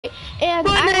And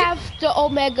I have the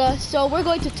Omega, so we're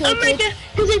going to tilt it. Omega,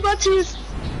 because I bought his.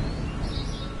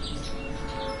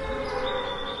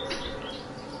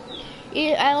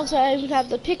 Yeah, I also even have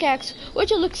the pickaxe,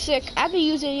 which it looks sick. I haven't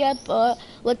used it yet, but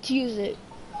let's use it.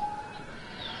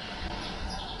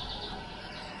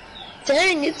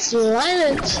 Dang, it's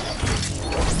silent.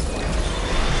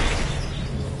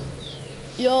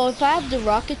 Yo, if I have the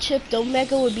rocket ship, the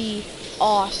Omega would be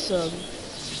awesome.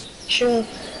 True.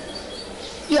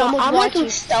 Yo, I'm like in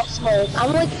stealth mode.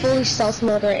 I'm like fully stealth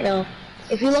mode right now.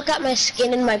 If you look at my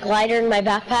skin and my glider and my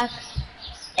backpack,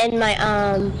 and my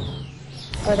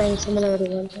oh dang, someone already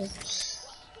went there.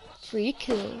 Free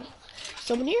kill.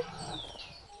 Someone here?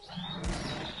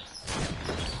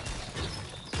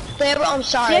 But I'm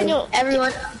sorry, Daniel,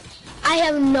 everyone. I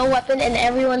have no weapon, and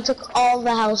everyone took all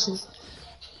the houses.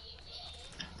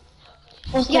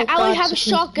 Oh, yeah, I only God, have a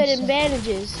shotgun and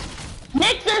bandages.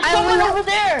 Nick, there's someone over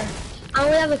there. I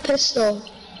only have a pistol.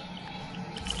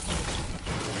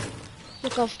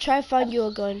 Look, I'll try to find you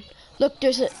a gun. Look,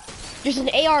 there's an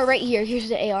AR right here. Here's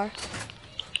the AR.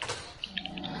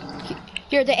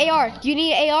 Here, the AR. Do you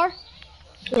need an AR?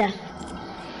 Yeah.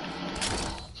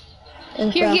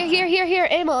 Here.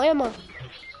 Ammo.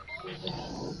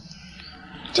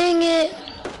 Dang it.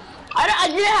 I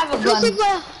didn't have a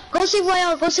gun. Go save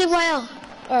Lyle.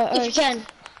 If you can.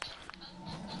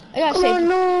 I gotta save.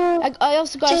 No. I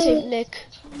also gotta save Nick.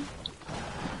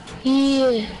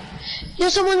 Yeah.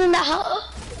 There's someone in the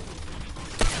house.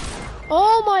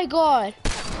 Oh my god.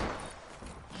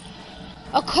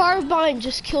 A carbine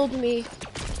just killed me.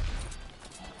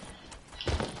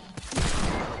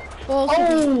 Oh,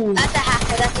 that's a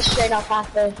hacker. That's a straight up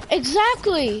hacker.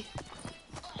 Exactly.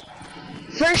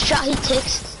 First shot he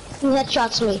takes, he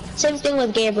headshots me. Same thing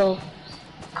with Gabriel.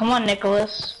 Come on,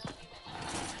 Nicholas.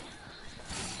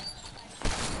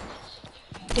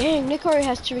 Dang, Nick already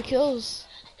has 3 kills.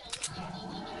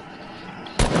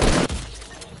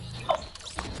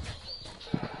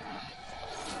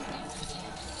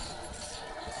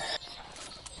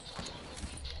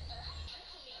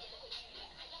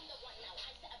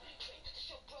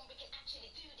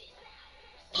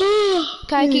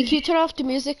 Can you turn off the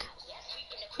music?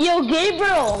 Yo,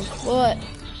 Gabriel. What?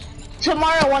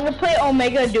 Tomorrow, I want to play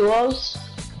Omega Duos.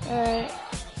 Alright.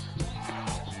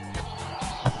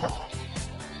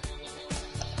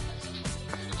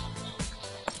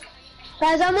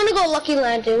 Guys, I'm gonna go Lucky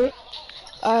Lantern.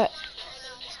 Alright.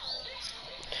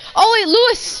 Oh wait,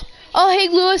 Lewis! Oh hey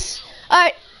Lewis.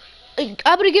 Alright.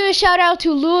 I'm gonna give a shout out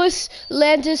to Lewis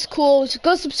Landis Cool. So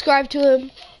go subscribe to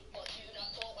him.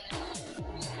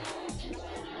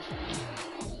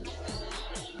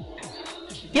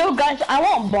 Yo guys, I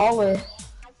want Baller.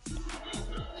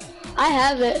 I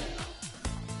have it.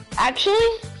 Actually?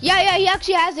 Yeah, he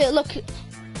actually has it. Look.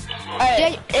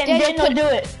 Alright, and Daniel do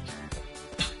it.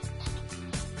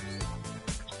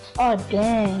 Oh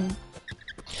dang.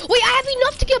 Wait, I have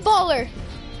enough to get Baller.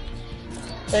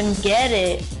 Then get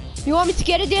it. You want me to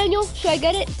get it, Daniel? Should I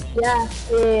get it? Yeah,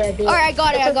 do Alright, I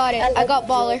got it. I got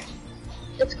Baller.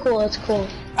 It's cool.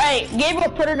 Alright,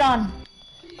 Gabriel, put it on.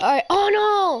 Alright. Oh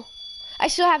no! I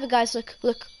still have it, guys.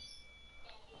 Look.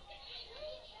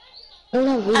 I don't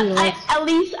have really life. At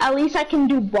least I can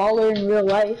do Baller in real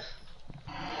life.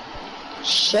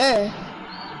 Sure.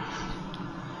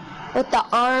 With the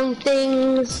arm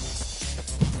things.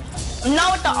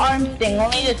 Not with the arm thing,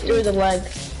 only just through the leg.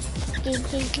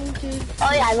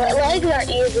 Oh yeah, but legs are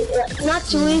easy. Like, not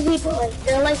too easy, but like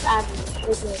they're like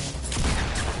average.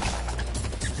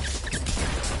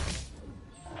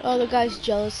 Oh, the guy's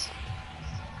jealous.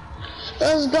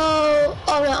 Let's go.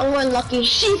 Oh yeah, I'm going Lucky.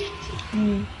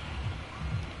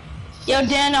 Yo,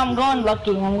 Dan, I'm going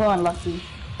Lucky.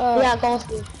 Yeah, go with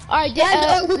me. Alright,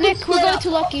 Nick, we're going to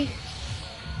Lucky.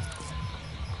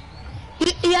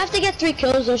 You have to get 3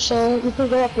 kills or so. You can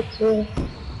go up to 2.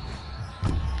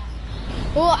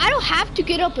 Well, I don't have to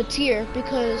get up a tier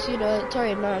because, you know, it's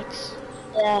already max.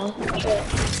 Yeah, sure.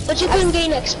 But you can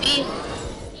gain XP.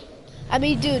 I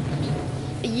mean, dude,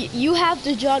 you have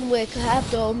the John Wick, I have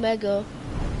the Omega.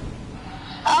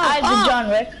 I have the John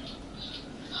Wick.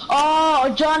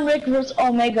 Oh, John Wick versus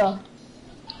Omega.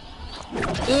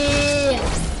 Yeah.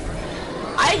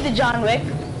 I have the John Wick.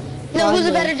 No, who's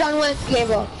a better John Wick?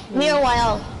 Gabriel. Me or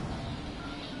YL?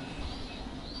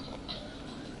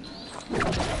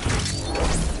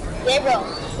 Gabriel.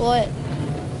 What?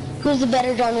 Who's the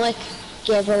better John Wick?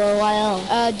 Gabriel or YL?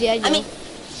 Daniel. I mean,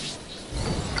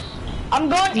 I'm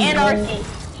going Anarchy.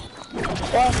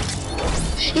 well,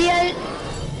 yeah.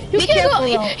 You Be can't careful,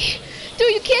 go, though.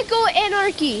 dude. You can't go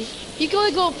Anarchy. You can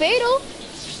only go Fatal.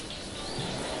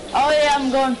 Oh yeah,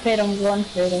 I'm going Fatal.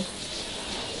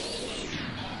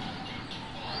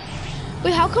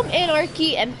 Wait, how come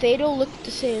Anarchy and Fatal look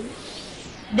the same?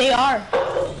 They are.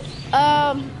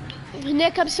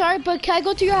 Nick, I'm sorry, but can I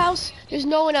go to your house? There's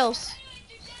no one else.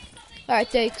 Alright,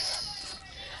 thanks.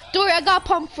 Dory, I got a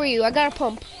pump for you. I got a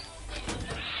pump.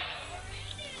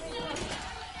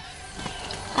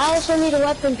 I also need a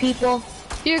weapon, people.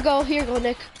 Here you go,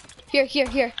 Nick. Here.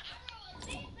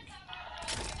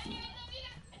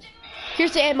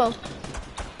 Here's the ammo.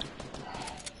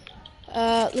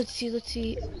 Let's see.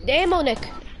 The ammo, Nick.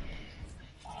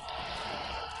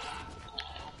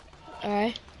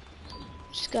 Alright.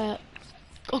 Just got...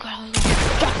 Oh god.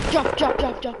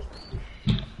 Drop.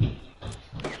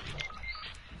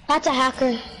 That's a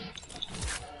hacker.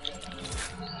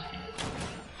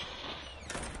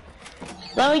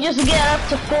 Let me just get up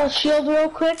to full shield real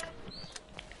quick.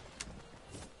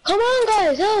 Come on,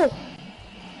 guys, help!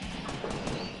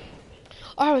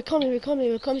 Alright,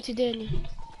 we're coming to Daniel.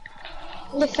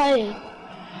 They're fighting.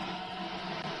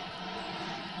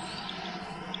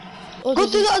 Oh, Go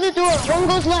through the other door. One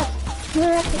goes left.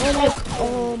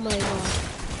 Oh my god.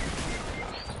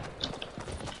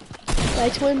 My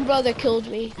twin brother killed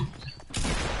me.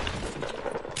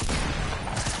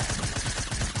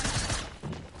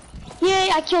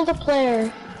 Yay, I killed a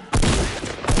player.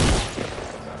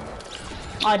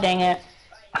 Oh, dang it.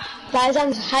 Guys,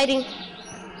 I'm hiding.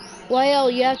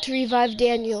 YL, you have to revive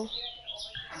Daniel.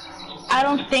 I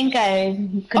don't think I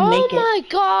could make it. Oh my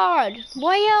god!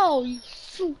 YL!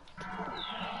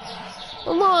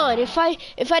 Come on, if I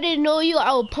didn't know you,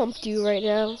 I would pump you right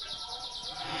now.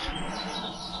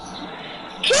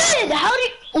 Kid,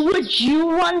 would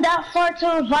you run that far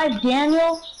to revive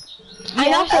Daniel? I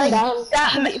knocked him down.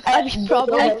 I mean,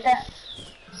 probably.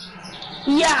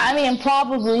 Yeah, I mean,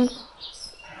 probably.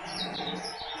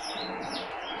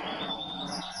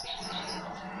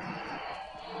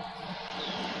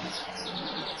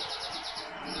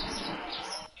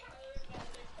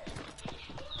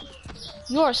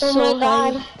 You are so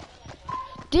high.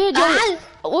 Dude,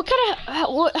 what kind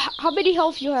of, how many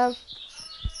health you have?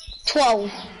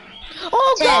 12.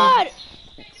 Oh 10. god!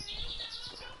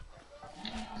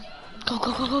 Go. 4.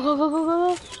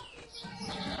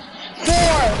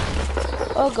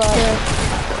 Oh god.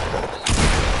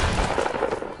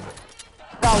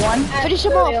 Got one. Finish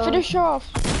him off.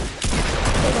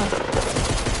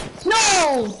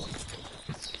 No!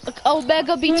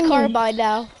 Omega beats Carbine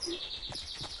now.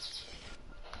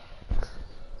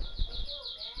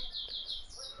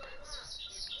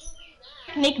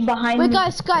 Nick behind Wait, me.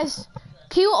 guys,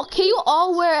 can you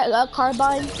all wear a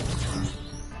Carbine?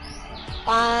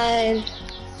 Fine.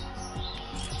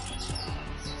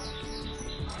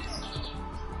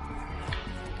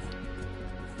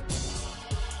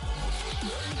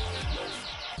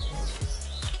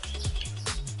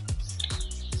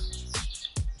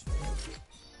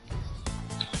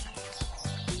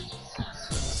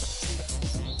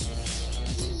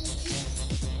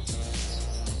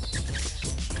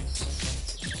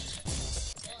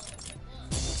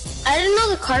 I didn't know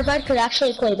the Carbine could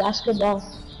actually play basketball.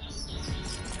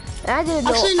 I didn't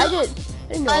know. Actually, no. I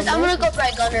didn't know. Guys, I'm gonna go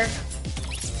Bright Gunner.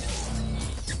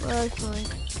 Alright, fine.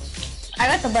 I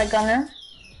got the bright gunner.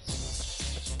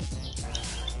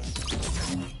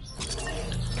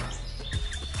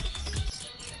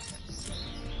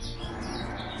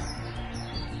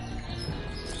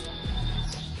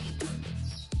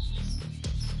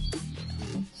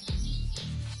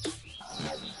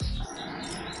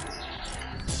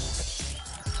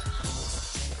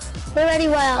 We're ready,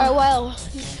 well. Alright, well,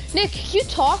 Nick, can you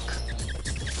talk?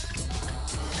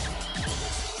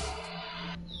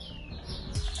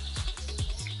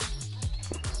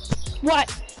 What?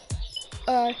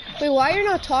 Wait, why are you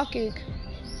not talking?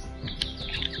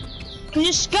 Cause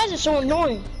this guys are so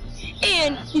annoying.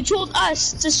 And you told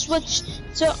us to switch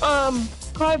to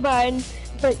Carbine,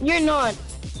 but you're not.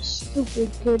 Stupid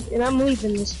kid, and I'm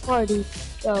leaving this party.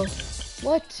 So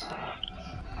What?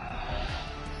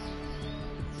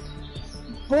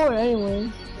 bored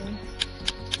anyway.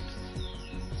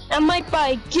 I might buy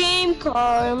a game car.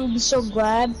 I'm gonna be so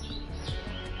glad.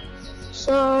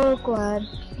 So glad.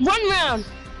 One round.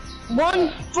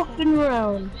 One fucking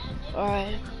round.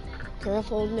 Alright.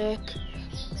 Careful, Nick.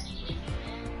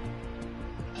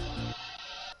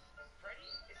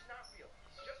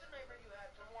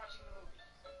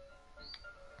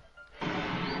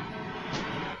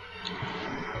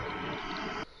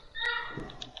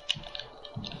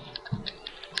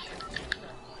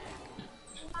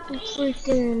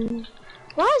 Freaking.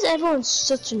 Why is everyone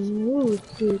such a noob,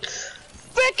 dude?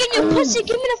 Freaking you pussy!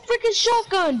 Give me the freaking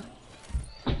shotgun!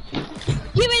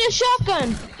 Give me the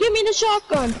shotgun! Give me the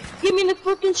shotgun! Give me the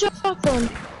freaking shotgun!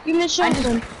 Give me the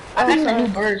shotgun! I got the new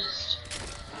burst.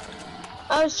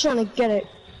 I was trying to get it.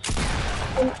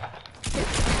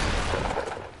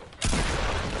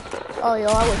 Oh, yo,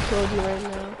 I would kill you right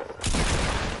now.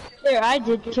 There, I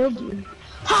did killed you.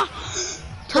 Ha!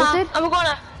 Tilted?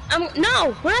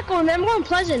 No, we're not going there. I'm going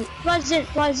Pleasant. Pleasant.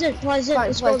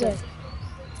 Let's go there.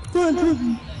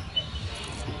 Pleasant.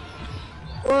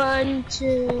 1,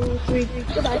 2, 3.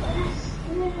 Goodbye.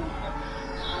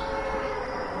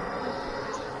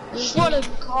 What a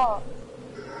car.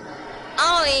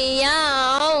 Oh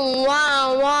yeah. Oh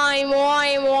wow. Why?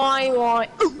 Why?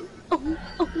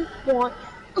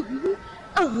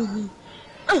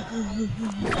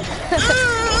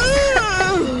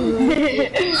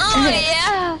 Oh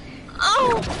yeah.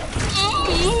 Oh.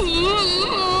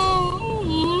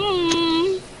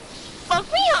 Fuck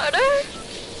me harder.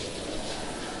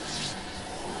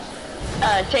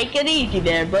 Take it easy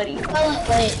there, buddy. Oh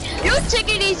wait. You take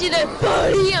it easy there,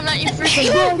 buddy. I'm not your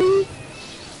freaking buddy.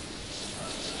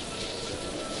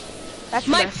 That's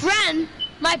My friend,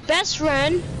 my best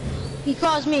friend, he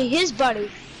calls me his buddy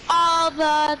all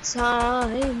the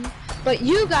time. But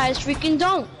you guys freaking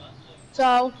don't.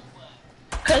 So.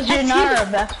 Cause you're not our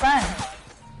best friend.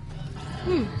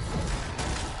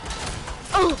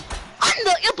 Oh, I'm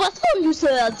not your best friend, you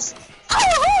said.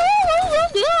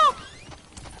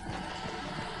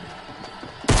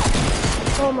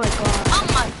 Oh my god. Oh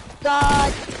my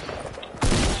god.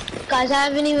 Guys, I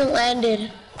haven't even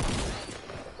landed.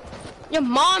 Your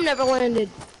mom never landed.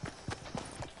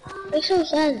 Makes no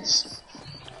sense.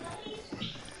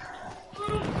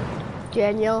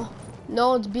 Daniel, no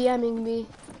one's BMing me.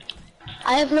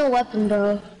 I have no weapon,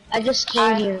 bro. I just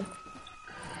came here.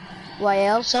 Why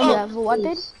else? You have a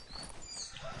weapon?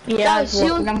 Yeah, Guys,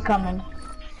 you- I'm coming.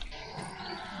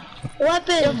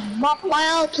 Weapon!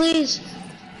 Lyle, please.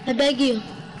 I beg you.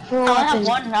 For a I only have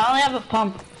weapon. one. I only have a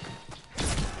pump.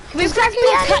 He's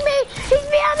BMing me! He's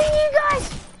BMing you guys!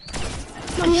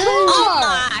 Oh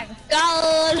my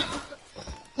god!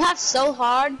 That's so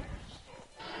hard.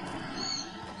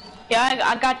 Yeah,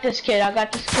 I got this kid. I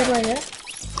got this kid right here.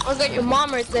 I'll get your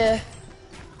mom right there.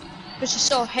 But she's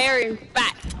so hairy and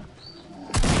fat.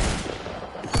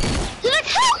 You're like,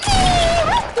 help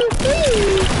me!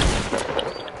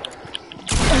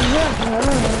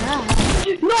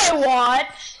 No, what?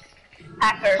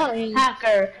 Hacker. Hi.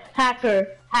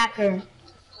 Hacker.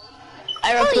 I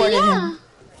reported him.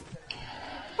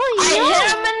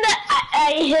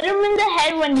 I hit him in the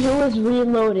head when he was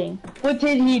reloading. What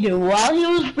did he do? While he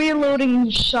was reloading,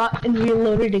 he shot and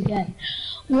reloaded again.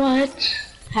 What?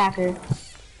 Hacker.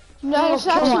 No, it's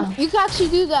actually, you can actually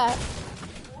do that.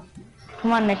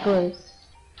 Come on, Nicholas.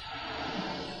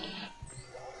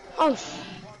 Oh.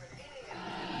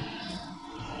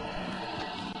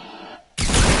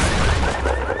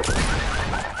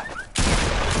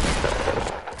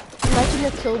 Imagine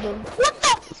you killed him. What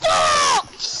the fuck?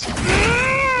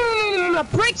 I'm gonna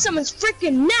break someone's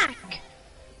freaking neck.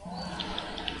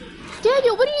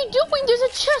 Daniel, what are you doing? There's a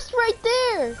chest right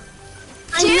there.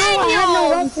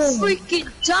 Daniel, freaking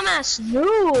dumbass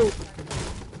noob.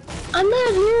 I'm not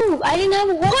a noob. I didn't have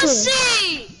a weapon.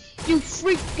 Pussy! You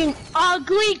freaking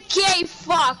ugly gay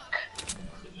fuck.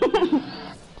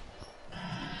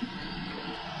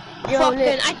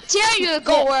 Fucking, I dare you to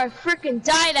go where I freaking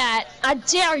died at. I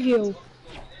dare you.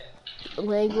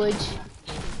 Language.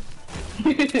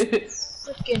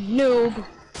 Freaking noob.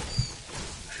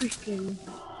 Freaking.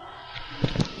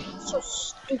 So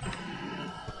stupid.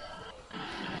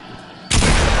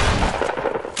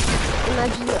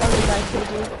 Imagine the other guy killed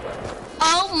you.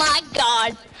 Oh my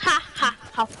god. Ha ha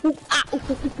ha. Ooh, ah, ooh,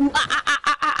 ooh, ooh, ah, ah, ah,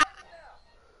 ah, ah.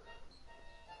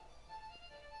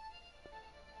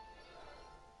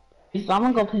 So I'm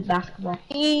gonna go play basketball.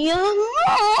 Yeah.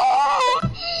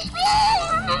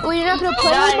 Oh, you're not gonna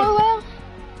play anymore, Lyle?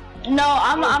 No,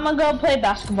 I'm gonna go play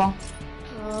basketball.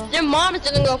 Your mom is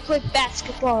gonna go play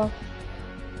basketball.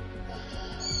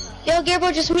 Yo,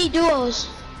 Gabriel, just meet duos.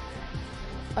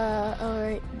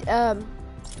 Alright.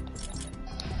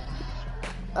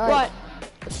 What?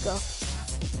 Let's go.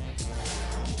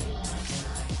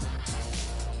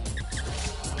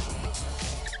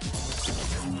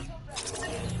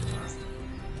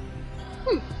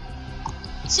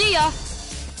 See ya.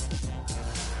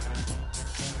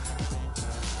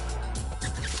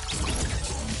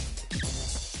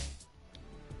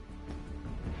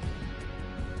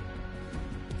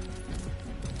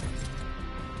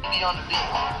 On the beat.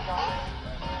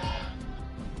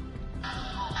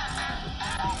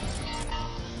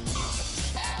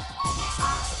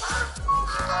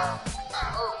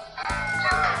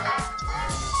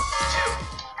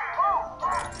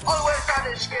 All the way inside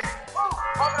this shit.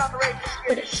 Moving on the rate, this shit.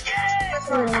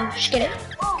 Just get it.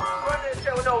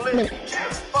 Minute. With no limit.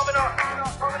 Pumping up.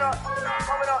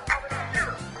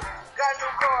 Got a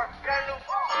new car, and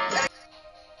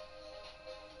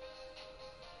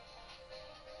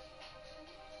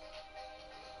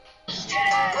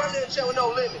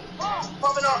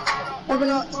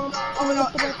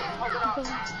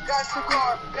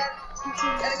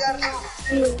I got a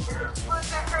new.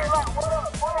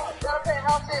 Got a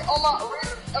penthouse on my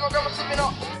wrist, and my grandma sipping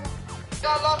on.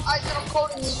 Got a lot of ice and I'm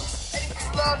cold. And you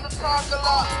love to talk a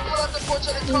lot. Pull up the porch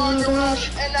of the car garage,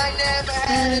 and I never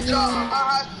had a job. I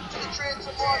had the trend to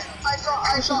Mars. Ice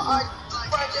on ice.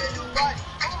 Project new life.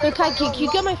 Hey, Kai, can you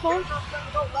get my phone?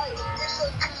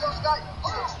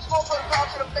 Smoke for the power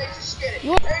to the face and skid it.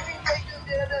 Everything fake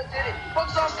did it.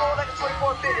 Focus on going like a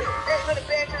 24 minute. 800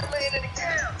 band just laying in the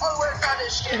can. All the way inside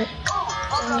this shit.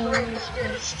 I'm not the rate to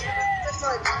skid it. That's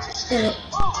not a skid it.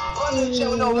 One new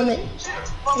chill with no limit.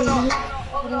 Pump it up.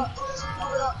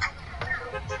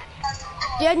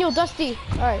 Daniel, Dusty.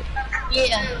 Alright.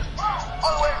 Yeah.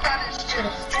 All the way inside this shit.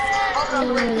 I'm not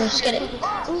the rate to skid it.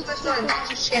 That's not a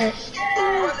skid it.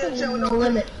 One new chill with no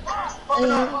limit.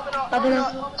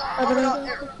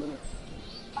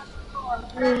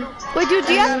 Wait, dude,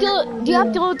 do you have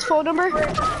Dylan's phone number?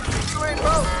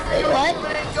 What?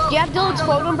 Do you have Dylan's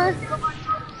phone number?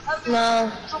 No.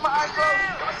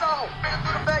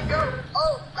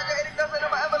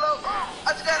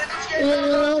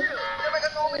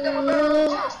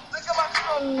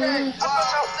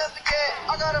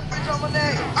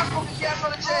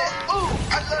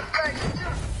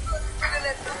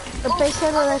 I'm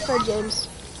FaceTime my friend James.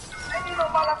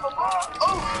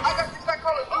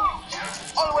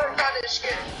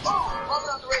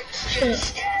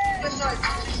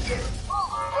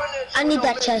 I need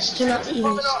that chest. Do not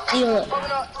even steal it.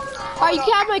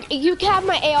 Alright, you can have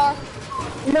my AR.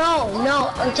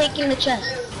 No, I'm taking the chest.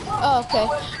 Oh, okay.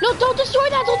 No, don't destroy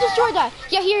that.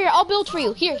 Yeah, here, I'll build for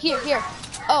you. Here.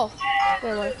 Oh,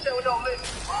 never mind.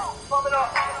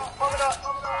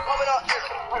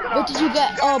 What did you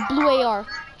get? Oh, blue AR.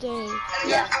 Dang.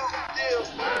 Yeah.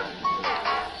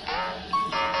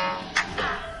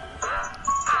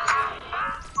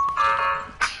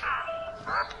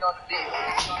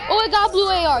 Oh, I got blue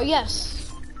AR,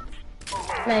 yes.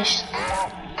 Nice.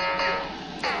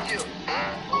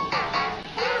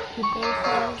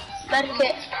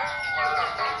 Medkit.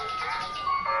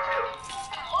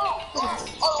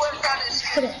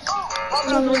 Get it.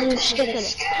 Just get it.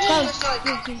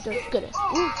 Get it.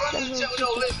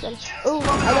 Ooh, I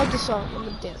like this song. I'm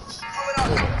gonna dance.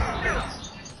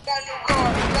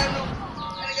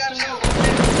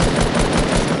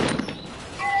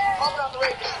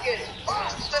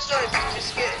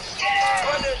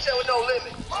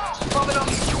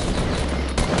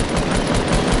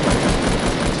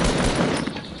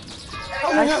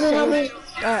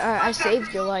 I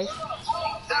saved your life.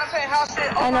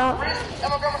 I know.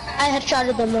 I had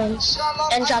shotted them once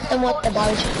and shot them with the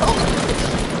bars.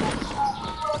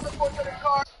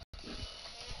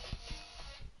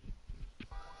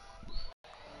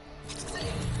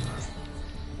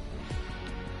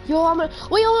 Yo, I'm gonna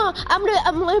wait. Hold on. I'm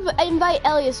gonna invite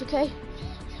Elias. Okay.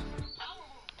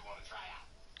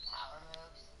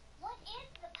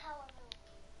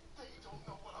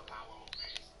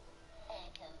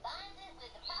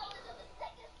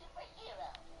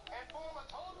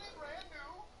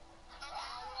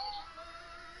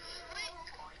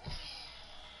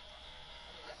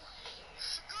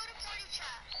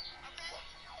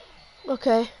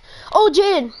 Okay. Oh,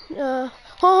 Jaden.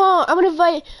 Hold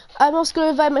on. I'm also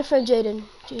gonna invite my friend Jaden.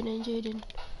 Jaden.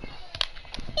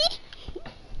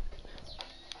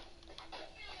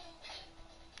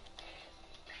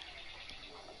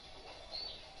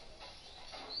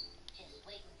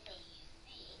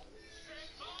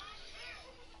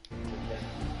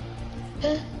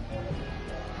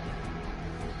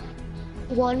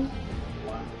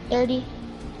 $1.30.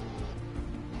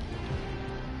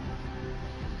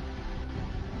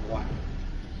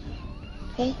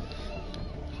 Okay.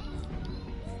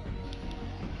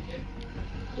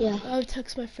 Yeah. I'll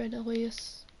text my friend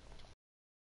Elias.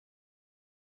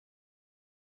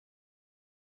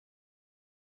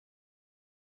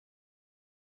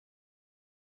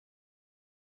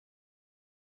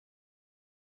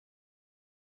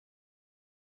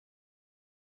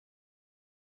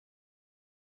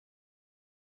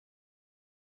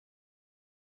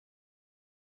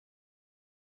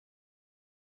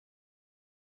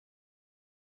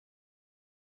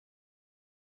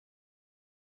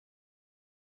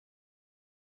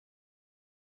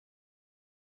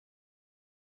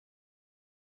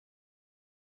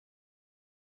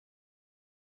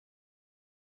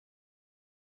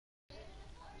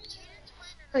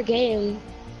 a game.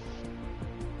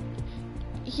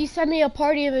 He sent me a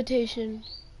party invitation.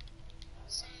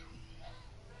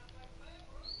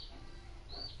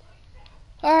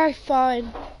 Alright,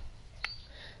 fine.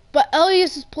 But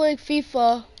Elias is playing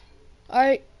FIFA.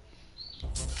 Alright.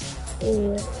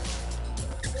 Yeah.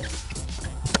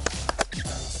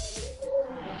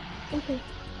 Okay.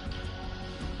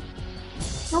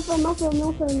 Nothing.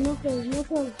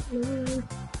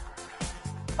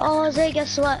 Oh, Jose,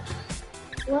 guess what?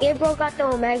 Gabriel got the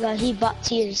Omega. He bought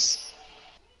tiers.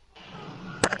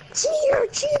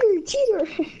 Cheater.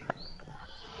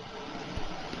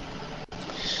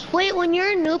 Wait, when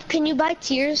you're a noob, can you buy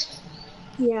tiers?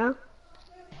 Yeah.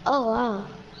 Oh, wow.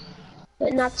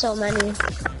 But not so many.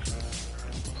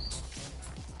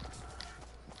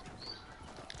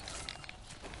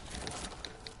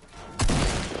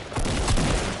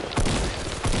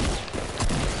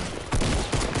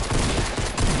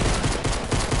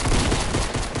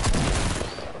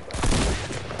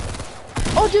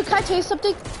 Oh, dude, can I tell you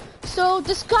something? So,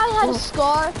 this guy had a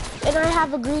scar, and I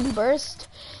have a green burst.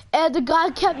 And the guy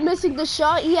kept missing the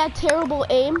shot. He had terrible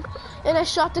aim. And I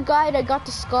shot the guy, and I got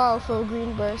the scar for a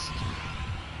green burst.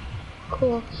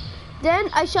 Cool. Then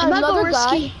I shot another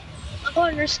guy. I'm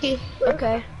going risky.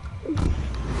 Okay.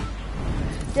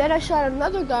 Then I shot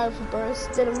another guy with a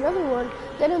burst. Then another one.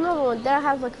 Then another one. Then I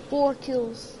have like 4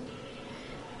 kills.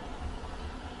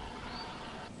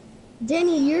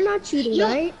 Danny, you're not cheating,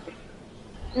 right?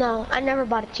 No, I never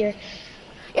bought a tier.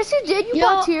 Yes, you did. You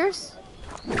bought tiers.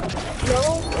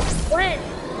 No. When?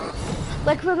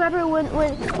 Like, remember when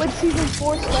season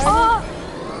 4 started? Oh!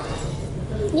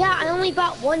 Yeah, I only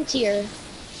bought 1 tier.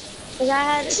 Cause I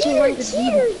had 200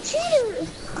 Cheater!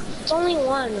 It's only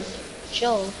 1.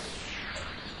 Chill.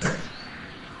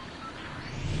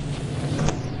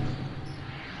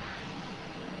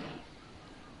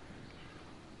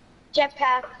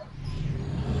 Jetpack.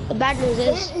 The bad news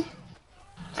is,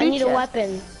 I need a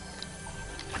weapon.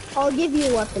 I'll give you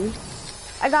a weapon.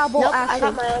 I got a bolt Nope, action. I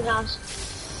got my own house.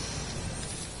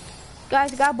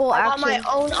 Guys, I got a bolt action. I got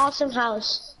my own awesome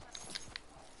house.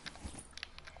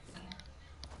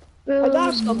 I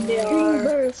got a green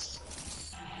burst.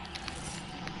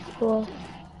 Cool.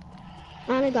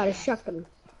 And I got a shotgun.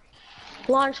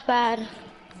 Launch pad.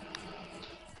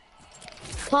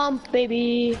 Pump,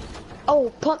 baby.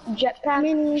 Oh, pump jetpack.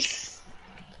 Minis.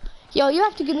 Yo, you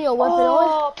have to give me a weapon.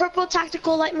 Oh, purple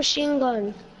tactical light machine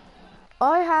gun.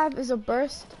 All I have is a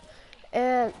burst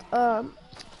and a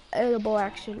bow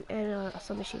action and a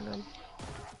submachine gun.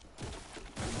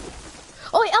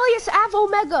 Oh, wait, Elias, I have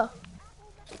Omega.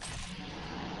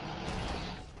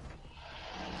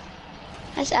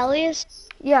 That's Elias?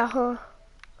 Yeah, huh?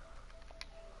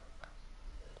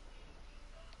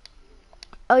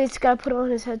 Elias gotta put on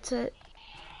his headset.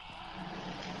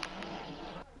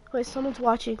 Wait, someone's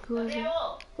watching. Who is it?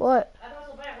 What?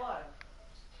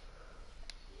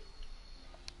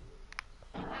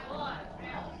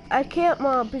 I can't,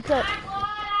 Mom, because...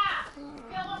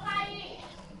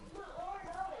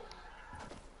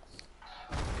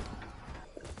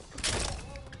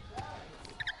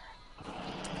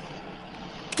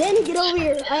 Danny, get over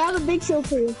here. I have a big shield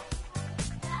for you.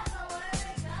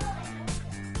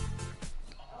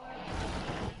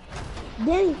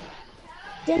 Danny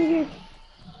here.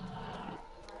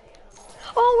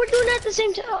 Oh, we're doing it at the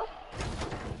same time.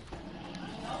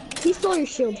 He stole your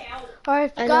shield.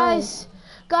 Alright, guys,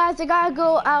 I gotta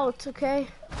go out, okay?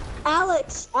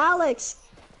 Alex. Alright,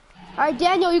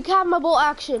 Daniel, you can have my bolt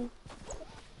action.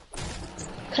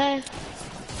 Okay.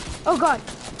 Oh, God.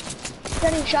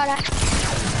 Getting shot at.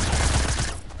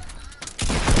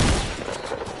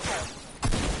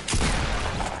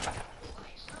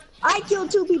 I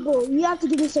killed 2 people. You have to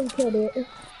give me some credit.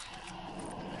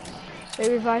 They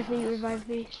revived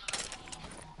me,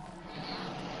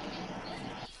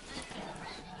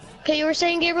 Okay, you were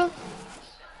saying, Gabriel?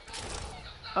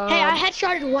 Hey, I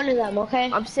headshotted one of them, okay?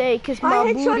 I'm saying, kiss my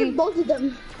I booty. headshotted both of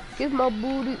them. Kiss my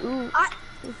booty, ooh.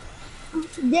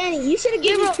 Danny, you should have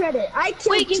given me credit. I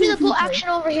killed Wait, give me the full people. action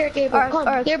over here, Gabriel. Alright,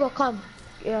 Come, Gabriel, come.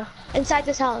 Yeah. Inside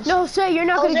this house. No, say you're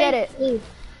not gonna get it. Leave.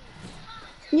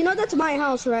 You know that's my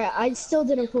house, right? I still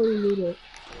didn't fully need it.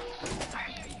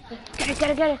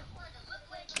 Get it.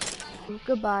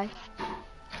 Goodbye.